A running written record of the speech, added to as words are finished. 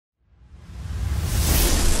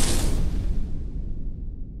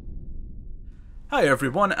Hi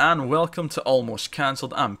everyone and welcome to Almost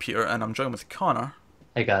Cancelled. I'm Peter and I'm joined with Connor.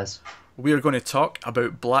 Hey guys. We are going to talk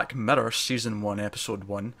about Black Mirror Season 1 Episode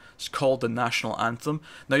 1. It's called the National Anthem.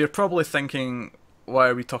 Now you're probably thinking, why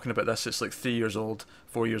are we talking about this? It's like 3 years old,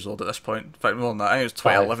 4 years old at this point. In fact, more than that, I think it was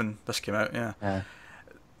 2011 this came out, yeah.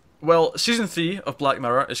 Well, Season 3 of Black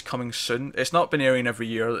Mirror is coming soon. It's not been airing every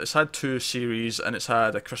year. It's had 2 series and it's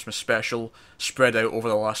had a Christmas special spread out over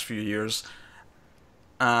the last few years.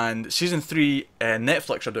 And Season 3,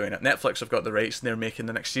 Netflix are doing it. Netflix have got the rights and they're making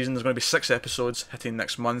the next season. There's going to be 6 episodes hitting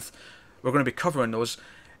next month. We're going to be covering those.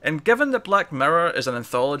 And given that Black Mirror is an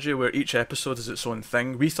anthology where each episode is its own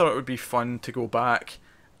thing, we thought it would be fun to go back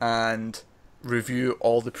and review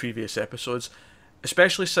all the previous episodes.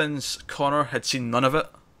 Especially since Connor had seen none of it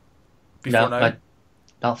before now.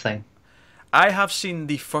 Nothing. I have seen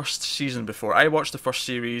the first season before. I watched the first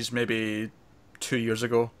series maybe 2 years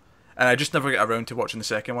ago. And I just never get around to watching the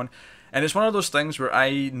second one. And it's one of those things where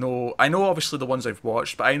I know obviously the ones I've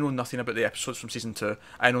watched, but I know nothing about the episodes from Season 2.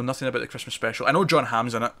 I know nothing about the Christmas special. I know John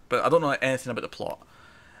Hamm's in it, but I don't know anything about the plot.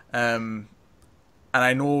 And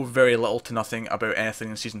I know very little to nothing about anything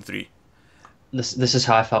in Season 3. This is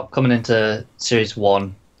how I felt coming into Series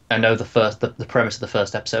 1. I know the premise of the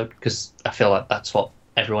first episode, because I feel like that's what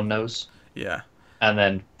everyone knows. Yeah. And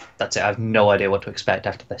then that's it. I have no idea what to expect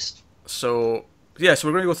after this. So yeah, so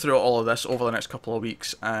we're going to go through all of this over the next couple of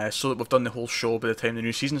weeks, so that we've done the whole show by the time the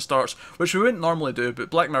new season starts, which we wouldn't normally do,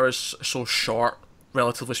 but Black Mirror is so short,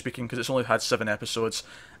 relatively speaking, because it's only had 7 episodes,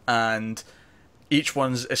 and each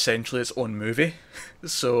one's essentially its own movie,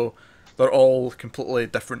 so they're all completely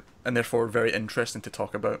different, and therefore very interesting to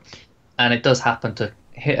talk about. And it does happen to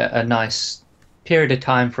hit a nice period of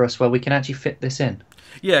time for us where we can actually fit this in.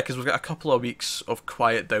 Yeah, because we've got a couple of weeks of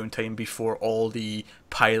quiet downtime before all the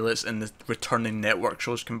pilots and the returning network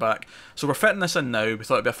shows come back. So we're fitting this in now. We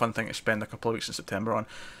thought it'd be a fun thing to spend a couple of weeks in September on.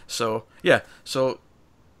 So, yeah. So,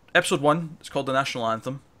 Episode 1 is called the National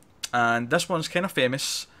Anthem. And this one's kind of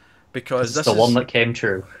famous because It's the one that came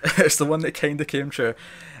true. It's the one that kind of came true.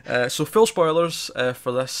 So, full spoilers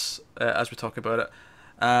for this as we talk about it.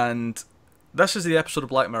 And this is the episode of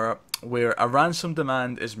Black Mirror where a ransom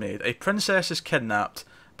demand is made. A princess is kidnapped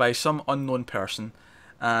by some unknown person,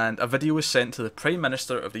 and a video is sent to the Prime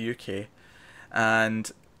Minister of the UK.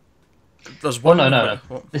 And there's one. No.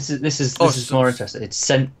 This is more interesting.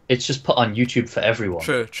 It's just put on YouTube for everyone.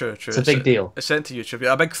 True. It's a big deal. It's sent to YouTube.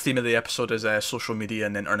 Yeah, a big theme of the episode is social media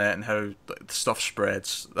and the internet and how stuff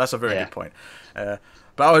spreads. That's a very good point. But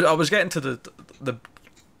I was getting to the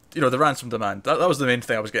the ransom demand. That was the main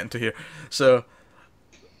thing I was getting to here. So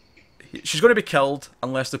she's going to be killed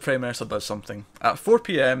unless the Prime Minister does something. At 4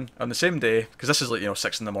 PM on the same day, because this is like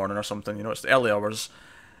 6 in the morning or something, it's the early hours.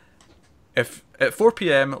 If at 4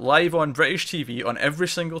 PM, live on British TV, on every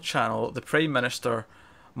single channel, the Prime Minister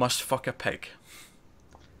must fuck a pig.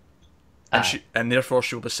 And therefore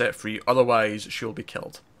she will be set free, otherwise she will be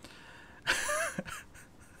killed.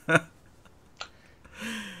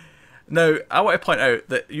 Now, I want to point out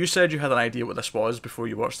that you said you had an idea what this was before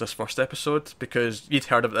you watched this first episode, because you'd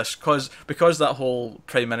heard of this, because that whole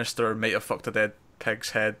Prime Minister might have fucked a dead pig's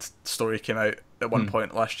head story came out at one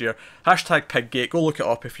point last year. Hashtag Piggate, go look it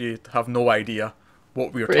up if you have no idea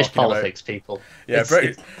what we were British talking about. politics, people. Yeah,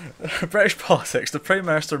 British politics. The Prime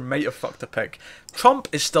Minister might have fucked a pig. Trump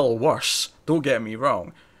is still worse, don't get me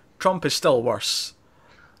wrong. Trump is still worse.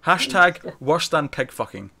 Hashtag worse than pig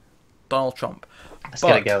fucking. Donald Trump. Let's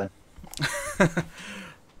get it going.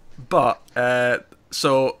 But I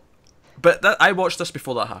watched this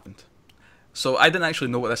before that happened, so I didn't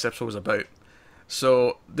actually know what this episode was about.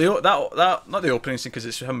 So that not the opening scene because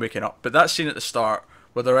it's him waking up, but that scene at the start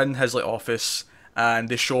where they're in his office and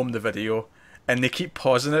they show him the video and they keep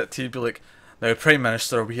pausing it to be like, "Now, Prime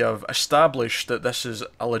Minister, we have established that this is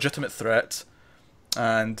a legitimate threat,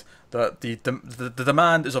 and that the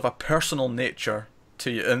demand is of a personal nature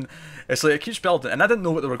to you." And it's like it keeps building, and I didn't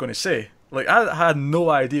know what they were going to say. Like, I had no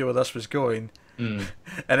idea where this was going. And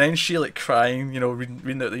then she crying,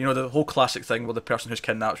 reading out the whole classic thing where the person who's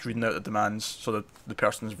kidnapped's reading out the demands so that the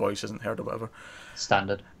person's voice isn't heard or whatever.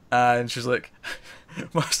 Standard. And she's like,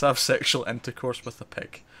 must have sexual intercourse with a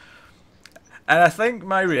pig. And I think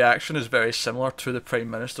my reaction is very similar to the Prime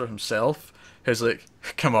Minister himself, who's like,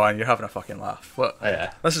 come on, you're having a fucking laugh. What? Oh,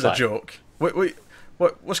 yeah, this is a joke. Wait,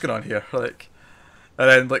 what's going on here? And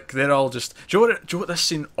then they're all just. Do you know what this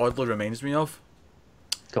scene oddly reminds me of?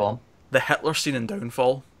 Go on. The Hitler scene in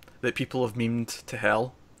Downfall that people have memed to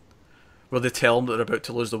hell, where they tell them that they're about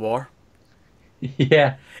to lose the war.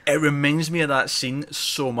 Yeah. It reminds me of that scene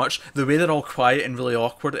so much. The way they're all quiet and really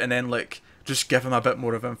awkward, and then just give him a bit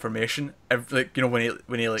more of information. When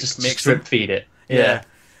he just makes strip them feed it. Yeah.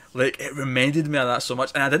 Like, it reminded me of that so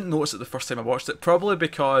much, and I didn't notice it the first time I watched it, probably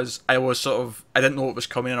because I didn't know it was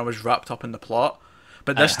coming and I was wrapped up in the plot.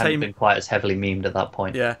 But this It hadn't time, been quite as heavily memed at that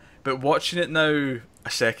point. yeah, but watching it now a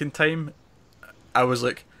second time, I was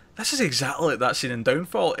like, this is exactly like that scene in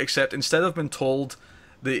Downfall, except instead of being told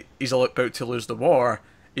that he's about to lose the war,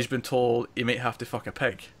 he's been told he might have to fuck a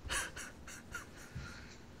pig.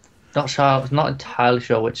 Not sure. Not entirely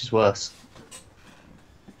sure which is worse.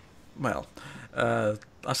 Well,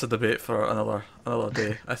 that's a debate for another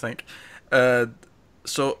day, I think.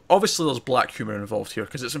 So obviously there's black humor involved here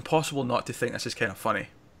because it's impossible not to think this is kind of funny.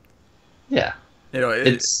 Yeah, You know,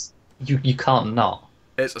 it's you can't not.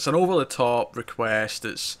 it's an over the top request.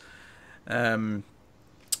 It's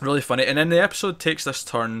really funny, and then the episode takes this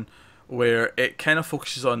turn where it kind of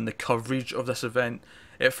focuses on the coverage of this event.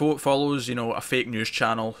 It follows, a fake news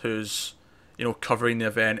channel who's, covering the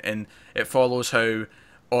event, and it follows how,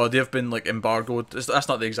 they've been like embargoed. That's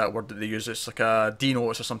not the exact word that they use. It's like a D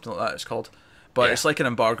notice or something like that. It's called, but Yeah. it's like an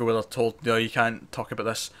embargo where they're told, you can't talk about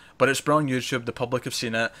this. But it's been on YouTube. The public have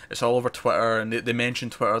seen it. It's all over Twitter, and they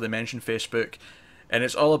mention Twitter. They mention Facebook, and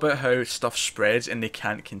it's all about how stuff spreads and they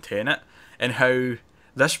can't contain it, and how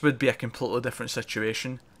this would be a completely different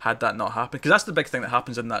situation had that not happened. Because that's the big thing that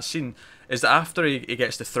happens in that scene, is that after he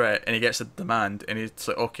gets the threat and he gets the demand, and he's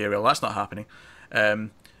like, okay, well, that's not happening.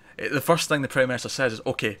 The first thing the Prime Minister says is,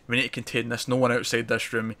 okay, we need to contain this. No one outside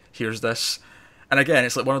this room hears this. And again,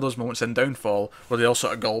 it's like one of those moments in Downfall where they all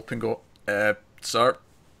sort of gulp and go, sir,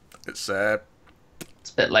 it's a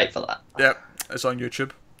bit late for that. yeah, it's on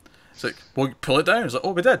YouTube. It's like, well, pull it down. It's like,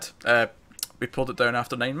 oh, we did. We pulled it down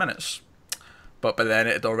after 9 minutes. But by then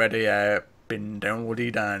it had already been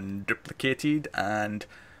downloaded and duplicated, and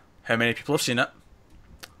how many people have seen it?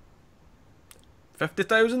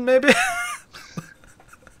 50,000 maybe?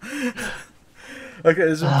 Like, it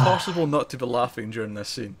is impossible not to be laughing during this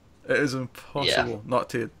scene. It is impossible not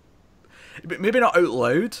to. Maybe not out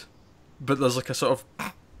loud, but there's like a sort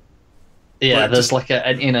of. Yeah, Like, there's just- like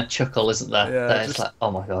an inner chuckle, isn't there? Yeah, That is just- like,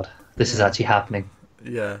 oh my god, this is actually happening.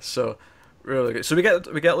 Yeah, so really good. So we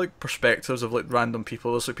get like perspectives of like random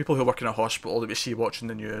people. There's like people who work in a hospital that we see watching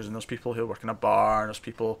the news, and there's people who work in a bar, and there's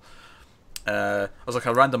people. There's like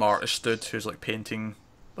a random artist stood who's like painting,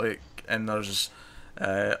 like, and there's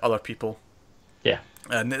other people. Yeah.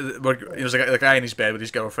 And there's a guy in his bed with his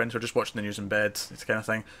girlfriend who are just watching the news in bed, this kind of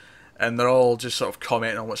thing, and they're all just sort of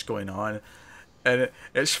commenting on what's going on. And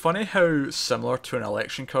it's funny how similar to an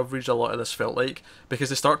election coverage a lot of this felt like, because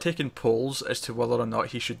they start taking polls as to whether or not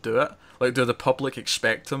he should do it. Like, do the public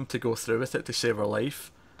expect him to go through with it to save her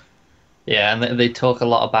life? Yeah, and they talk a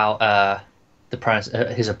lot about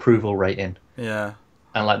his approval rating, Yeah.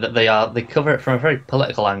 and like that they cover it from a very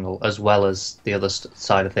political angle as well as the other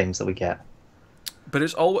side of things that we get. But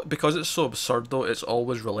it's all because it's so absurd though. It's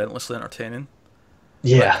always relentlessly entertaining.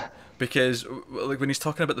 Yeah. Because like when he's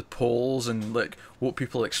talking about the polls and like what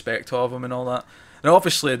people expect of him and all that, and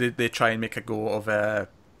obviously they try and make a go of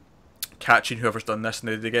catching whoever's done this,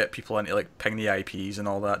 and they get people in to like ping the IPs and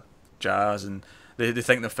all that jazz, and they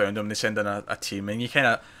think they've found him. They send in a team, and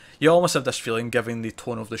you almost have this feeling, given the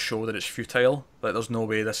tone of the show, that it's futile. Like there's no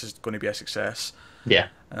way this is going to be a success. Yeah.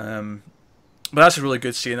 But that's a really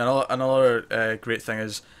good scene. Another great thing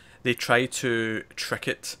is they try to trick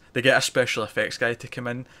it. They get a special effects guy to come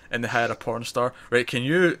in, and they hire a porn star. Right, can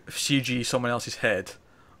you CG someone else's head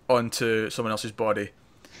onto someone else's body?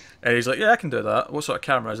 And he's like, yeah, I can do that. What sort of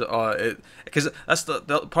camera is it? Oh, because that's the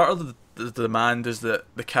part of the demand is that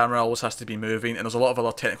the camera always has to be moving, and there's a lot of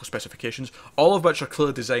other technical specifications, all of which are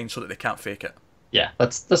clearly designed so that they can't fake it. Yeah,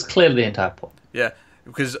 that's clearly the entire point. Yeah,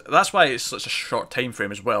 because that's why it's such a short time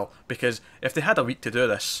frame as well. Because if they had a week to do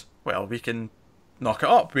this, well, we can knock it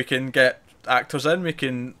up. We can get actors in. We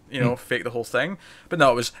can, fake the whole thing. But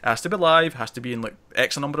no, it has to be live. Has to be in like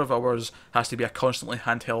X number of hours. Has to be a constantly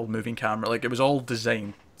handheld moving camera. Like it was all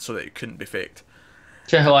designed so that it couldn't be faked.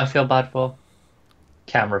 Do you know who I feel bad for?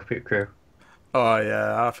 Camera crew. Oh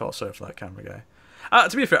yeah, I felt sorry for that camera guy.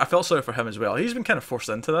 To be fair, I felt sorry for him as well. He's been kind of forced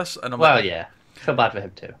into this, and I'm like, Yeah, I feel bad for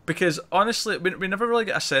him too. because honestly, we never really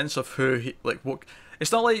get a sense of who he what.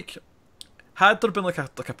 It's not like had there been like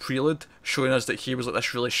a prelude showing us that he was like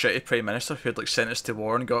this really shitty prime minister who had like sent us to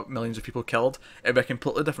war and got millions of people killed. It'd be a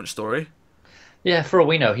completely different story. Yeah, for all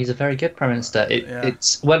we know, he's a very good prime minister. Yeah.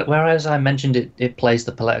 It's whereas I mentioned it plays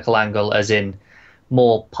the political angle as in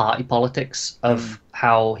more party politics of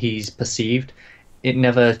how he's perceived. It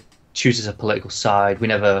never chooses a political side.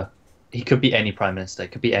 He could be any prime minister.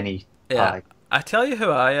 It could be any party. I tell you who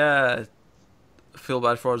I feel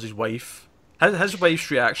bad for is his wife. his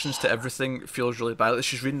wife's reactions to everything feels really bad. Like,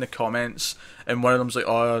 she's reading the comments, and one of them's like,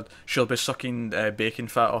 "Oh, she'll be sucking bacon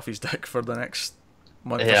fat off his dick for the next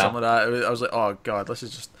month or something like that." I was like, "Oh God, this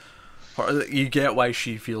is just." You get why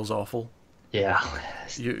she feels awful. Yeah,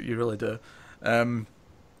 you really do.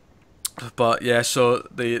 But yeah, so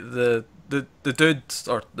the dude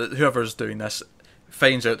or whoever's doing this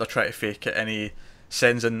finds out they're trying to fake it, and he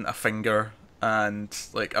sends in a finger and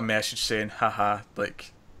like a message saying, "Haha,"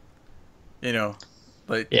 like, you know,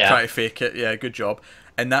 like try to fake it. Yeah, good job.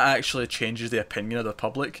 And that actually changes the opinion of the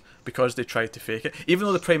public because they tried to fake it, even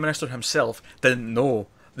though the Prime Minister himself didn't know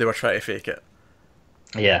they were trying to fake it.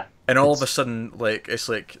 Yeah. And all of a sudden, like, it's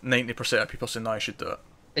like 90% of people saying, "No, I should do it."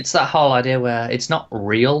 It's that whole idea where it's not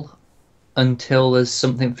real until there's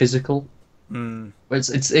something physical.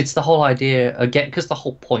 It's the whole idea again, because the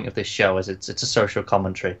whole point of this show is it's a social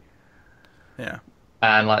commentary. Yeah.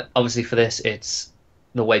 And like obviously for this, it's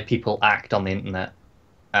the way people act on the internet,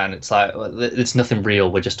 and it's like it's nothing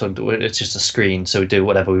real. It's just a screen, so we do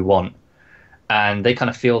whatever we want, and they kind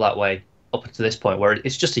of feel that way up to this point where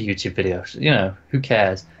it's just a YouTube video. You know, who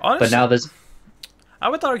cares? Honestly, but now there's. I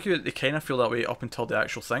would argue that they kind of feel that way up until the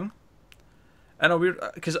actual thing. And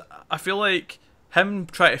because I feel like him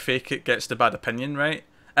trying to fake it gets the bad opinion, right?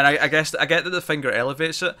 And I guess I get that the finger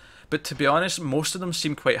elevates it, but to be honest, most of them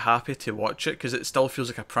seem quite happy to watch it because it still feels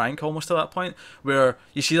like a prank almost to that point, where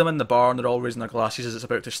you see them in the bar and they're all raising their glasses as it's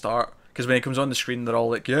about to start. Because when he comes on the screen, they're all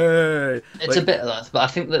like, "Yay!" It's a bit of that, but I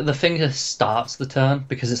think that the finger starts the turn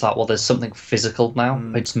because it's like, well, there's something physical now.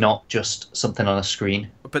 It's not just something on a screen.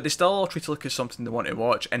 But they still all treat it like it's something they want to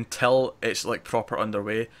watch until it's like proper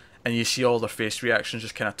underway, and you see all their face reactions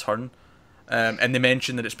just kind of turn. And they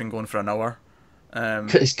mention that it's been going for an hour.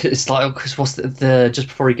 It's like, because what's the just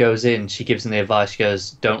before he goes in, she gives him the advice. She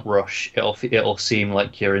goes, "Don't rush. It'll seem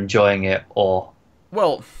like you're enjoying it." Or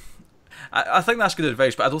well, I think that's good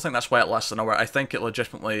advice, but I don't think that's why it lasts an hour. I think it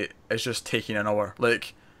legitimately is just taking an hour.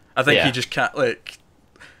 Like, I think he just can't, like...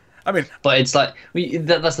 I mean... But it's like,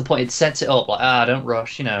 that's the point. It sets it up, like, don't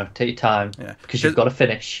rush, you know, take your time. Yeah. Because you've got to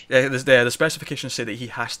finish. Yeah, the specifications say that he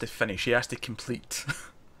has to finish. He has to complete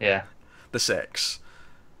the sex.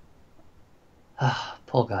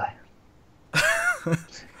 Poor guy.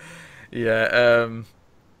 Yeah,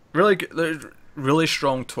 really good, really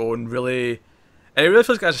strong tone, really... And it really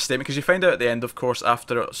feels like it's a statement because you find out at the end, of course,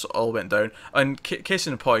 after it all went down. And case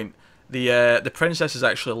in point, the princess is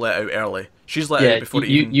actually let out early. She's let out before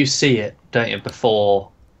you see it, don't you?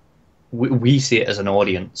 Before we see it as an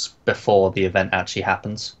audience before the event actually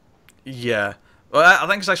happens. Yeah, well, I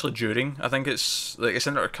think it's actually during. I think it's like it's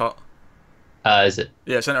intercut. Is it?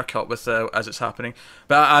 Yeah, it's intercut with as it's happening.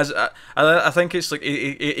 But as I think it's like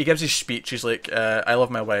he gives his speech. He's like, "I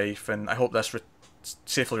love my wife, and I hope this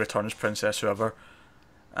safely returns, princess, whoever."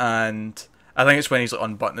 And I think it's when he's like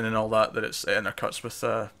unbuttoning and all that it intercuts with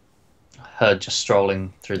her just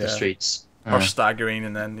strolling through the streets, or staggering,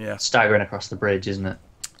 and then staggering across the bridge, isn't it?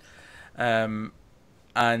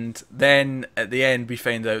 And then at the end we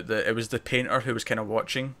find out that it was the painter who was kind of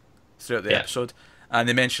watching throughout the episode, and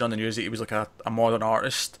they mentioned on the news that he was like a modern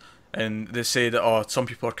artist, and they say that some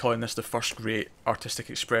people are calling this the first great artistic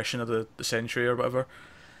expression of the century or whatever.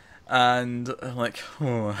 And I'm like,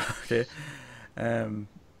 oh, okay.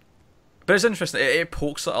 But it's interesting. It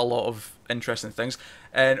pokes at a lot of interesting things.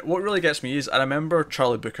 And what really gets me is I remember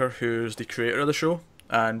Charlie Brooker, who's the creator of the show,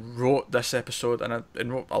 and wrote this episode,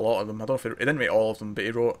 and wrote a lot of them. I don't know if he didn't write all of them, but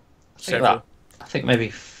he wrote several. I think maybe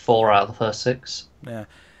 4 out of the first 6. Yeah.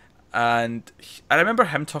 And I remember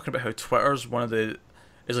him talking about how Twitter's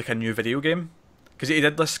is like a new video game. Because he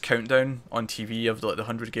did this countdown on TV of the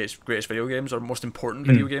 100 greatest video games or most important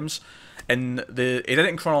video games, and he did it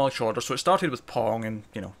in chronological order. So it started with Pong, and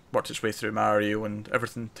worked its way through Mario and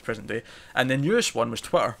everything to present day. And the newest one was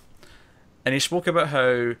Twitter, and he spoke about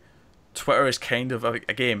how Twitter is kind of a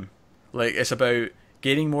game. Like, it's about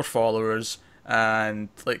gaining more followers and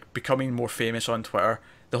like becoming more famous on Twitter.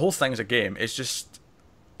 The whole thing's a game. It's just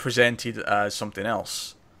presented as something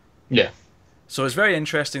else. Yeah. So it's very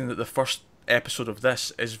interesting that the first episode of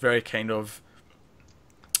this is very kind of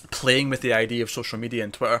playing with the idea of social media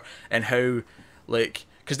and Twitter, and how, like,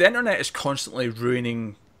 because the internet is constantly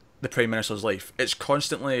ruining the Prime Minister's life. It's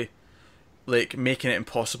constantly like making it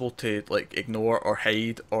impossible to like ignore or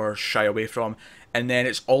hide or shy away from, and then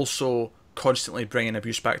it's also constantly bringing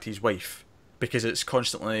abuse back to his wife because it's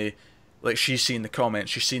constantly like she's seeing the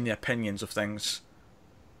comments, she's seeing the opinions of things.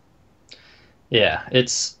 Yeah,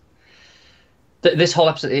 it's this whole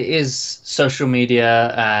episode, it is social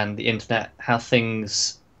media and the internet, how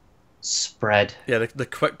things spread. Yeah, the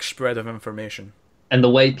quick spread of information. And the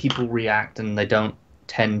way people react, and they don't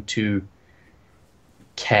tend to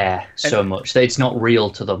care so much. That it's not real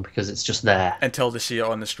to them because it's just there. Until they see it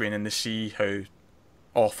on the screen and they see how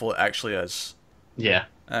awful it actually is. Yeah.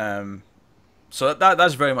 So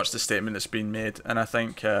that's very much the statement that's been made, and I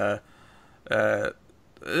think it's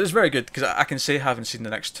very good because I can say, having seen the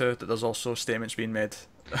next two, that there's also statements being made.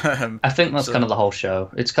 I think that's kind of the whole show.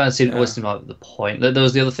 It's kind of seemed like the point. There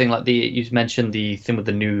was the other thing, like you mentioned the thing with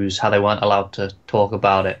the news, how they weren't allowed to talk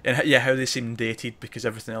about it. And yeah, how they seemed dated because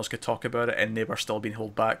everything else could talk about it, and they were still being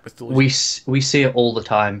held back with those. We see it all the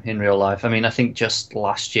time in real life. I mean, I think just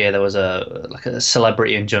last year there was a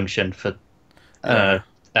celebrity injunction for, but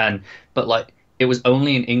like it was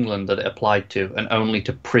only in England that it applied to, and only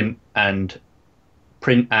to print and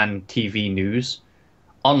TV news.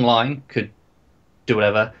 Online could do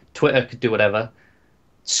whatever. Twitter could do whatever.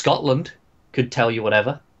 Scotland could tell you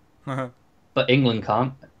whatever, but England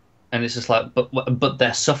can't. And it's just like, but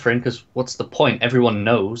they're suffering because what's the point? Everyone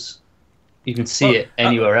knows. You can see it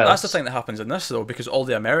anywhere else. That's the thing that happens in this, though, because all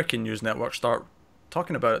the American news networks start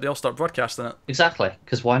talking about it. They all start broadcasting it. Exactly,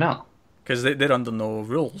 because why not? Because they're under no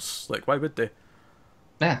rules. Like, why would they?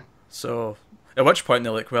 Yeah. So, at which point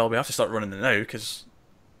they're like, well, we have to start running it now because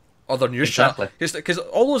other news exactly. Because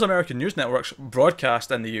all those American news networks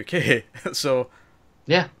broadcast in the UK, so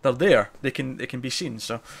yeah, they're there. They can be seen.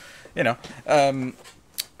 So, you know, but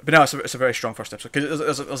no, it's a very strong first episode because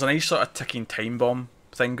there's a nice sort of ticking time bomb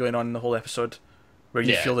thing going on in the whole episode, where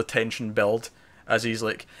you feel the tension build as he's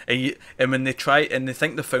like, and when they try and they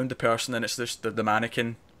think they found the person and it's just the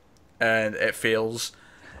mannequin, and it fails.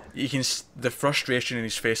 You can the frustration in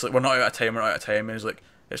his face, like, we're not out of time, and he's like,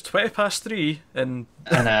 it's 3:20, and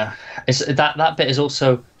it's that bit is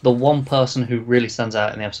also the one person who really stands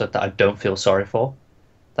out in the episode that I don't feel sorry for.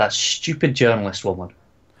 That stupid journalist woman.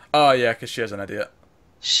 Oh yeah, because she is an idiot.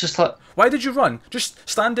 She's just like, why did you run? Just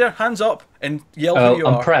stand there, hands up, and yell who you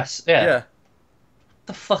are. And press, yeah. What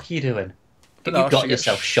the fuck are you doing? You got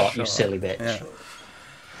yourself shot, you silly bitch.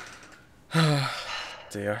 Yeah.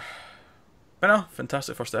 Dear. But no,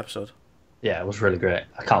 fantastic first episode. Yeah, it was really great.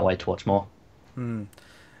 I can't wait to watch more.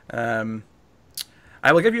 I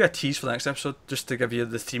will give you a tease for the next episode, just to give you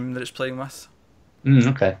the theme that it's playing with.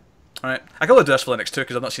 Okay. Alright. I can only do this for the next two,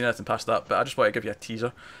 because I've not seen anything past that, but I just want to give you a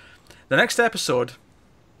teaser. The next episode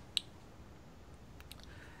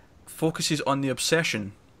focuses on the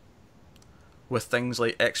obsession with things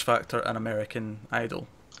like X Factor and American Idol.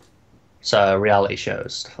 So, reality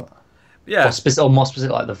shows. Yeah. Or more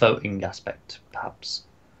specific, like the voting aspect, perhaps.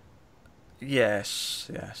 Yes.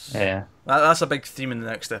 Yeah. That's a big theme in the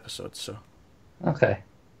next episode, so. Okay.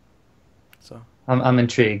 So. I'm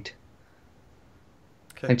intrigued.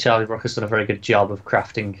 Okay. I think Charlie Brooker's done a very good job of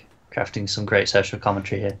crafting some great social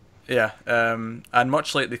commentary here. Yeah, and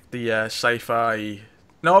much like the sci-fi.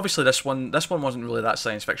 No, obviously this one wasn't really that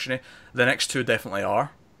science fiction-y. The next two definitely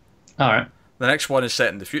are. All right. The next one is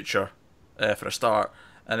set in the future, for a start,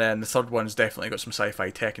 and then the third one's definitely got some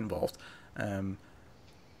sci-fi tech involved.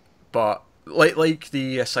 But like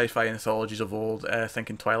the sci-fi anthologies of old,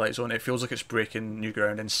 thinking Twilight Zone, it feels like it's breaking new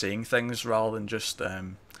ground and saying things rather than just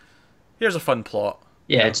here's a fun plot.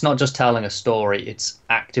 Yeah, it's not just telling a story; it's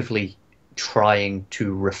actively trying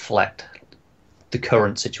to reflect the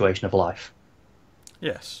current situation of life.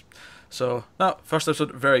 Yes. So, no, first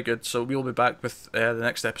episode, very good. So we'll be back with the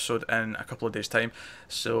next episode in a couple of days' time.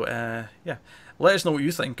 So, yeah. Let us know what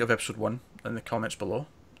you think of episode 1 in the comments below.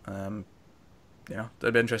 It'd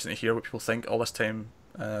be interesting to hear what people think all this time,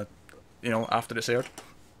 after it's aired.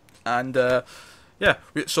 And, yeah,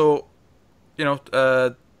 so,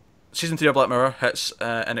 season 3 of Black Mirror hits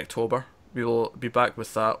in October. We will be back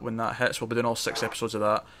with that when that hits. We'll be doing all 6 episodes of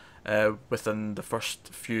that within the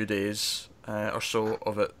first few days or so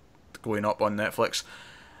of it going up on Netflix.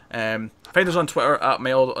 Find us on Twitter at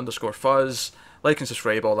 @mild_fuzz. Like and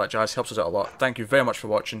subscribe, all that jazz helps us out a lot. Thank you very much for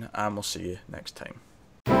watching, and we'll see you next time.